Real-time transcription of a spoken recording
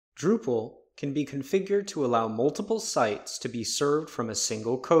Drupal can be configured to allow multiple sites to be served from a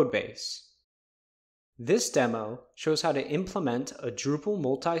single codebase. This demo shows how to implement a Drupal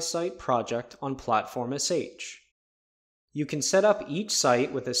multi-site project on Platform.sh. You can set up each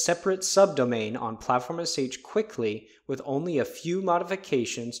site with a separate subdomain on Platform.sh quickly with only a few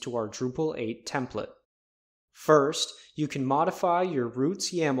modifications to our Drupal 8 template. First, you can modify your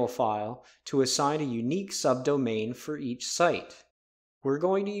routes.yaml file to assign a unique subdomain for each site. We're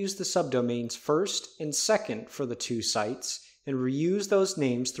going to use the subdomains first and second for the two sites and reuse those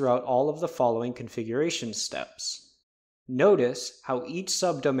names throughout all of the following configuration steps. Notice how each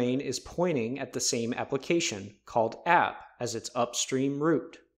subdomain is pointing at the same application, called app, as its upstream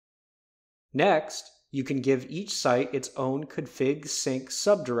route. Next, you can give each site its own config sync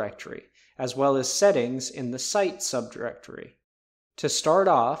subdirectory, as well as settings in the site subdirectory. To start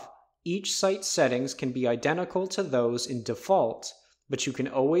off, each site settings can be identical to those in default, but you can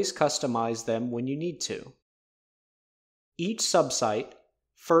always customize them when you need to. Each subsite,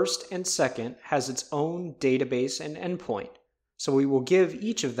 first and second, has its own database and endpoint, so we will give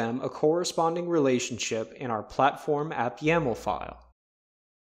each of them a corresponding relationship in our platform.app.yaml file.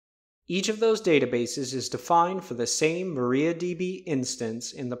 Each of those databases is defined for the same MariaDB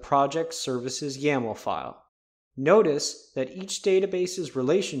instance in the project services.yaml file. Notice that each database's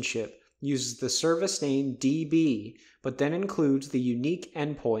relationship uses the service name DB, but then includes the unique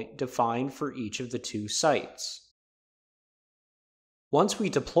endpoint defined for each of the two sites. Once we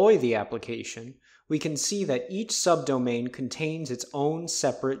deploy the application, we can see that each subdomain contains its own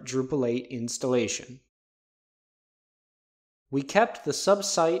separate Drupal 8 installation. We kept the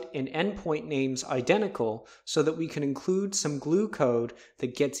subsite and endpoint names identical so that we can include some glue code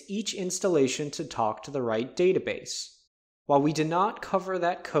that gets each installation to talk to the right database. While we did not cover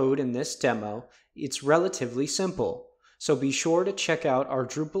that code in this demo, it's relatively simple, so be sure to check out our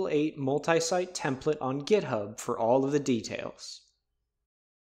Drupal 8 multi-site template on GitHub for all of the details.